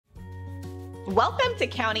Welcome to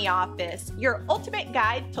County Office, your ultimate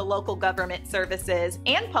guide to local government services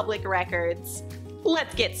and public records.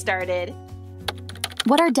 Let's get started.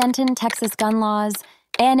 What are Denton, Texas gun laws?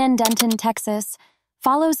 ANN Denton, Texas,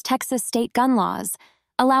 follows Texas state gun laws,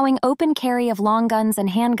 allowing open carry of long guns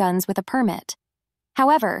and handguns with a permit.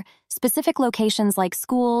 However, specific locations like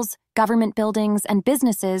schools, government buildings, and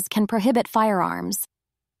businesses can prohibit firearms.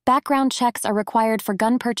 Background checks are required for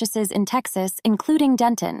gun purchases in Texas, including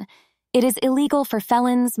Denton. It is illegal for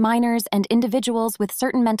felons, minors, and individuals with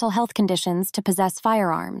certain mental health conditions to possess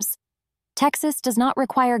firearms. Texas does not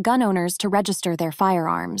require gun owners to register their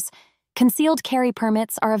firearms. Concealed carry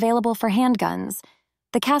permits are available for handguns.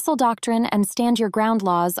 The Castle Doctrine and Stand Your Ground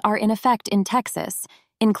laws are in effect in Texas,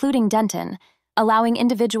 including Denton, allowing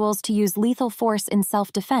individuals to use lethal force in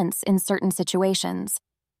self-defense in certain situations.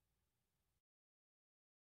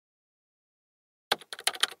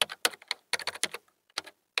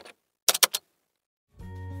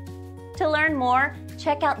 To learn more,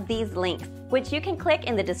 check out these links, which you can click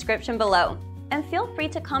in the description below. And feel free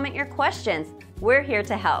to comment your questions. We're here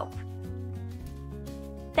to help.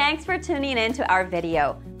 Thanks for tuning in to our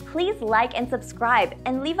video. Please like and subscribe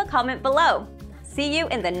and leave a comment below. See you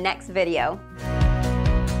in the next video.